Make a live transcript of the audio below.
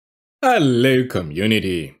Hello,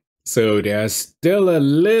 community. So there's still a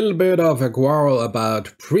little bit of a quarrel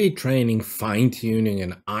about pre-training, fine-tuning,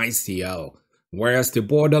 and ICL. Where's the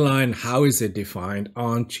borderline? How is it defined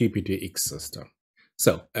on GPT-x system?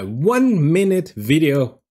 So a 1-minute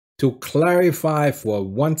video to clarify for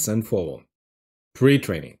once and for all.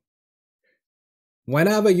 Pre-training.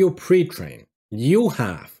 Whenever you pre-train, you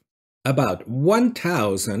have about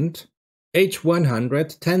 1,000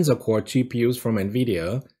 H100 Tensor Core GPUs from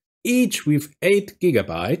NVIDIA, each with 8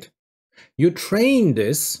 GB. You train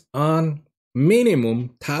this on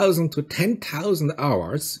minimum 1,000 to 10,000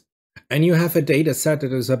 hours, and you have a data set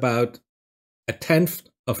that is about 1/10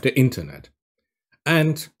 of the internet.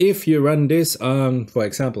 And if you run this on, for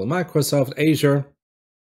example, Microsoft Azure,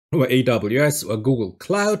 or AWS or Google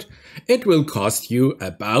Cloud, it will cost you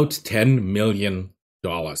about $10 million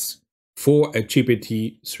for a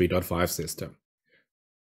GPT 3.5 system.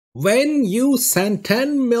 When you send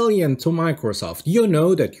 10 million to Microsoft, you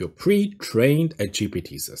know that you pre-trained a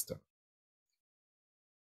GPT system.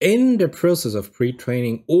 In the process of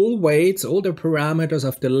pre-training, all weights, all the parameters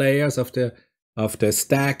of the layers of the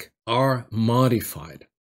stack are modified.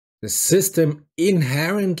 The system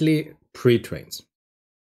inherently pre-trains.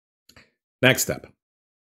 Next step,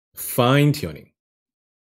 fine-tuning.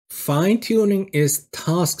 Fine-tuning is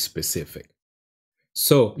task-specific.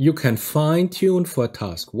 So you can fine-tune for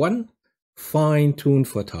task 1, fine-tune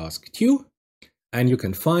for task 2, and you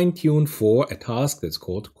can fine-tune for a task that's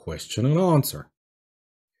called question and answer.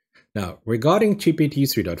 Now, regarding GPT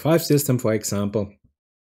 3.5 system, for example,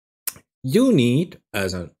 you need,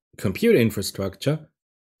 as a compute infrastructure,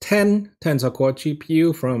 10 Tensor Core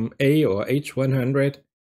GPU from A or H100,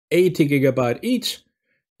 80 GB each.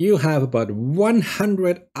 You have about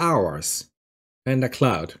 100 hours in the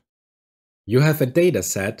cloud. You have a data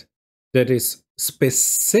set that is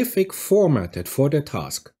specific formatted for the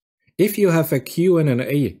task. If you have a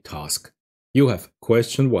Q&A task, you have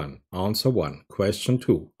question 1, answer 1, question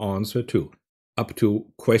 2, answer 2, up to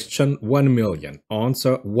question 1 million,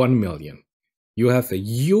 answer 1 million. You have a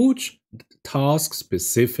huge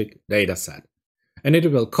task-specific data set, and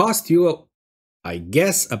it will cost you, I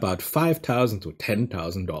guess, about $5,000 to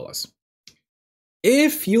 $10,000.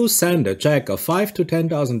 If you send a check of $5,000 to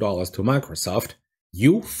 $10,000 to Microsoft,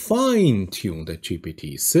 you fine-tune the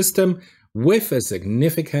GPT system with a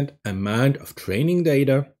significant amount of training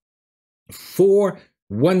data for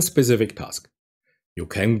one specific task. You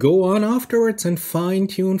can go on afterwards and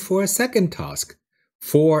fine-tune for a second task,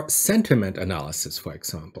 for sentiment analysis, for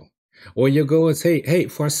example. Or you go and say, hey,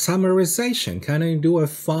 for summarization, can I do a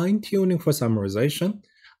fine-tuning for summarization?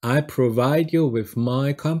 I provide you with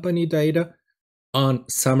my company data on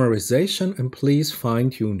summarization, and please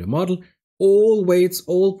fine-tune the model. All weights,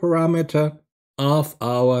 all parameter of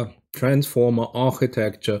our transformer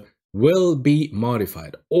architecture will be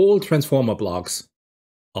modified. All transformer blocks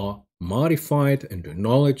are modified and the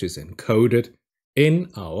knowledge is encoded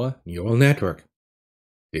in our neural network.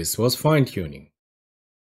 This was fine-tuning.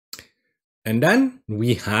 And then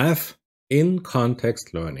we have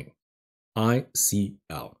in-context learning,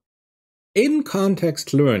 ICL.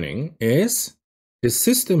 In-context learning is the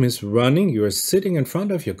system is running, you are sitting in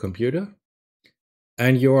front of your computer,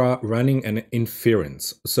 and you are running an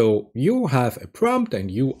inference. So you have a prompt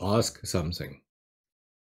and you ask something.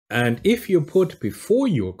 And if you put before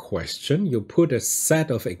your question, you put a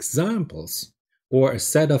set of examples or a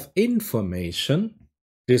set of information.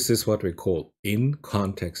 This is what we call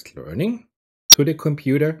in-context learning to the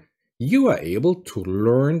computer. You are able to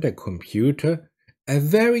learn the computer a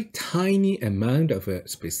very tiny amount of a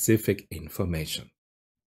specific information.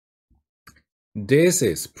 This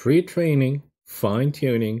is pre-training,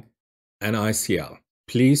 fine-tuning, and ICL.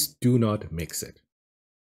 Please do not mix it.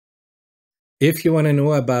 If you want to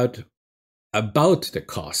know about the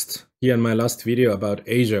cost, here in my last video about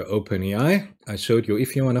Azure OpenAI, I showed you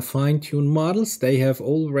if you want to fine-tune models, they have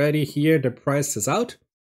already here the prices out.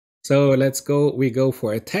 So we go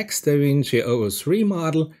for a text DaVinci 003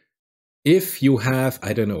 model. If you have,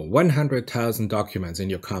 I don't know, 100,000 documents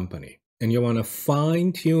in your company and you want to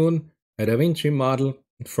fine-tune a DaVinci model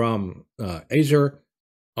from Azure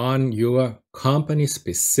on your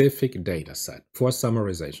company-specific data set for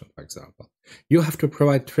summarization, for example, you have to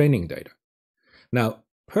provide training data. Now,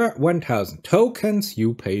 per 1,000 tokens,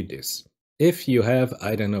 you pay this. If you have,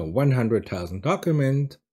 I don't know, 100,000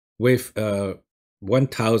 documents with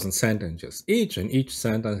 1,000 sentences each, and each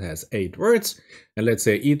sentence has 8 words, and let's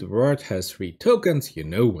say each word has 3 tokens, you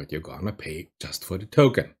know what you're gonna pay just for the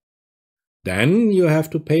token. Then you have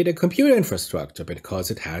to pay the compute infrastructure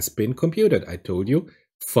because it has been computed. I told you,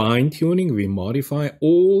 fine-tuning, we modify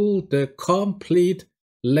all the complete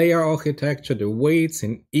layer architecture, the weights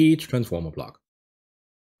in each transformer block.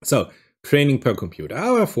 So training per computer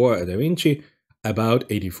hour for a DaVinci, about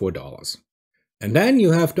 $84. And then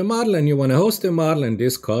you have the model and you want to host the model, and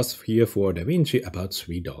this costs here for DaVinci about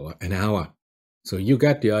 $3 an hour. So you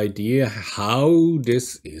get the idea how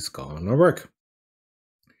this is gonna work.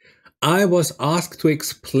 I was asked to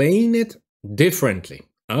explain it differently.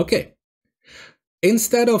 Okay.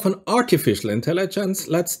 Instead of an artificial intelligence,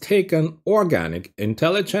 let's take an organic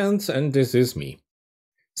intelligence, and this is me.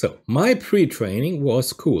 So my pre-training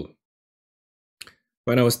was cool.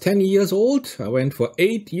 When I was 10 years old, I went for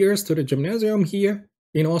 8 years to the gymnasium here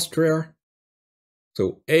in Austria.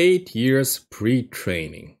 So 8 years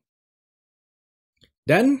pre-training.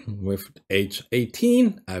 Then, with age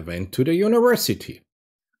 18, I went to the university.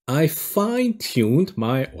 I fine-tuned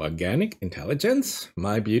my organic intelligence,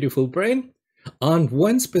 my beautiful brain, on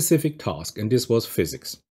one specific task, and this was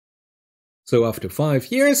physics. So after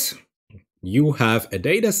 5 years, you have a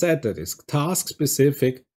data set that is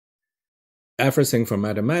task-specific, everything from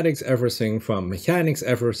mathematics, everything from mechanics,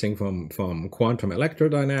 everything from quantum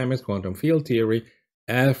electrodynamics, quantum field theory,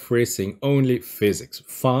 everything only physics,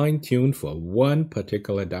 fine-tuned for one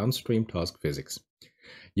particular downstream task, physics.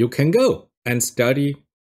 You can go and study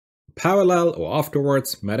parallel or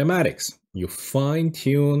afterwards mathematics. You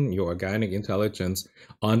fine-tune your organic intelligence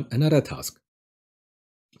on another task.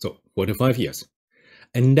 So 4 to 5 years.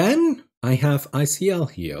 And then I have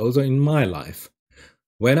ICL here, also in my life.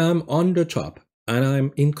 When I'm on the job and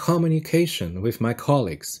I'm in communication with my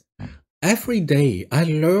colleagues, every day I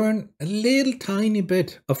learn a little tiny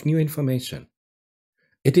bit of new information.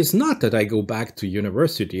 It is not that I go back to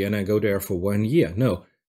university and I go there for 1 year. No,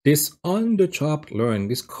 this on-the-job learning,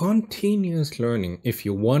 this continuous learning, if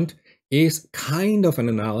you want, is kind of an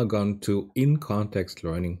analogon to in-context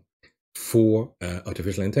learning for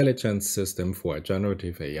artificial intelligence system, for a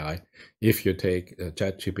generative AI. If you take a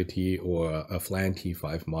ChatGPT or a FLAN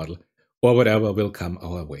T5 model or whatever will come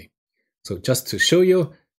our way. So just to show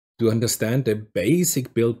you, to understand the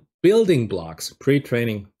basic building blocks,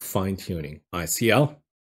 pre-training, fine-tuning, ICL.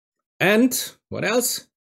 And what else?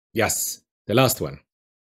 Yes, the last one.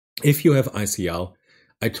 If you have ICL,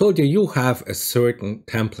 I told you you have a certain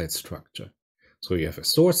template structure. So you have a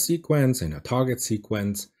source sequence and a target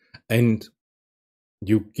sequence, and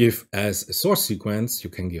you give as a source sequence,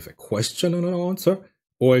 you can give a question and an answer,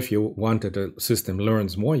 or if you want that the system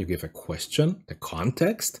learns more, you give a question, the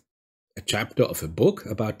context, a chapter of a book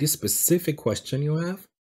about this specific question you have,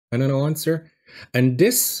 and an answer. And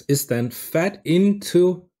this is then fed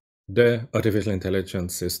into the artificial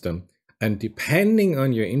intelligence system. And depending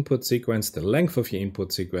on your input sequence, the length of your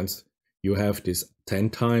input sequence, you have this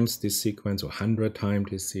 10 times this sequence or 100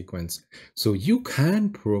 times this sequence. So you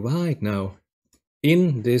can provide now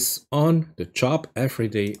in this on-the-job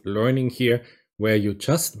everyday learning here, where you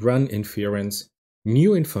just run inference,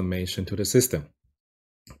 new information to the system.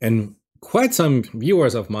 And quite some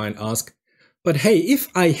viewers of mine ask, but hey, if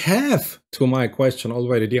I have to my question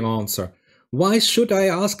already the answer, why should I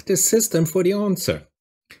ask the system for the answer?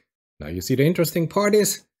 Now you see, the interesting part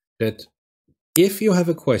is that if you have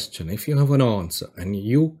a question, if you have an answer, and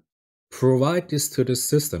you provide this to the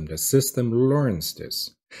system learns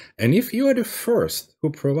this. And if you are the first who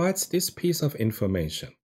provides this piece of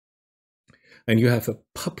information, and you have a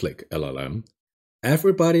public LLM,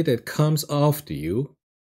 everybody that comes after you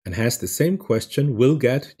and has the same question will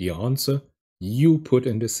get the answer you put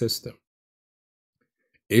in the system.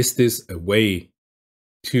 Is this a way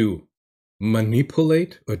to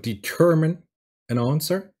manipulate or determine an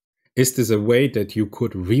answer? Is this a way that you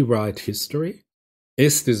could rewrite history?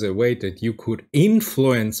 Is this a way that you could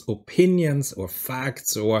influence opinions or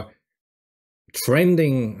facts or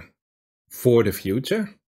trending for the future?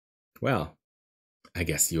 Well, I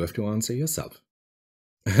guess you have to answer yourself.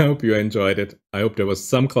 I hope you enjoyed it. I hope there was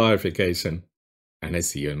some clarification, and I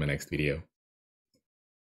see you in my next video.